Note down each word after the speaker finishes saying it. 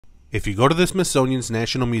If you go to the Smithsonian's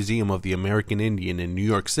National Museum of the American Indian in New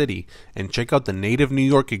York City and check out the Native New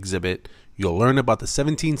York exhibit, you'll learn about the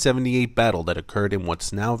 1778 battle that occurred in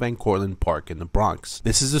what's now Cortlandt Park in the Bronx.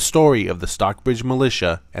 This is the story of the Stockbridge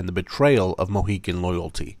Militia and the betrayal of Mohican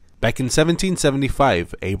loyalty. Back in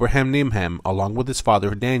 1775, Abraham Nimham, along with his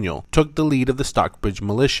father Daniel, took the lead of the Stockbridge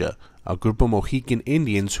Militia, a group of Mohican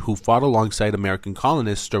Indians who fought alongside American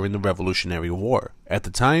colonists during the Revolutionary War. At the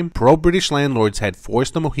time, pro-British landlords had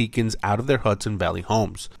forced the Mohicans out of their Hudson Valley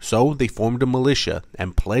homes, so they formed a militia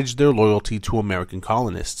and pledged their loyalty to American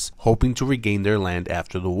colonists, hoping to regain their land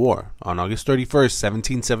after the war. On August 31st,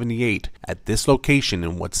 1778, at this location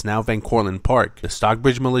in what's now Cortlandt Park, the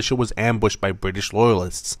Stockbridge Militia was ambushed by British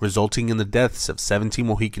loyalists, resulting in the deaths of 17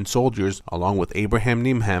 Mohican soldiers along with Abraham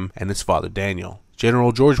Nimham and his father Daniel.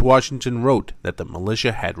 General George Washington wrote that the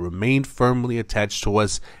militia had remained firmly attached to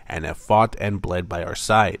us and have fought and bled by our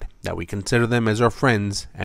side, that we consider them as our friends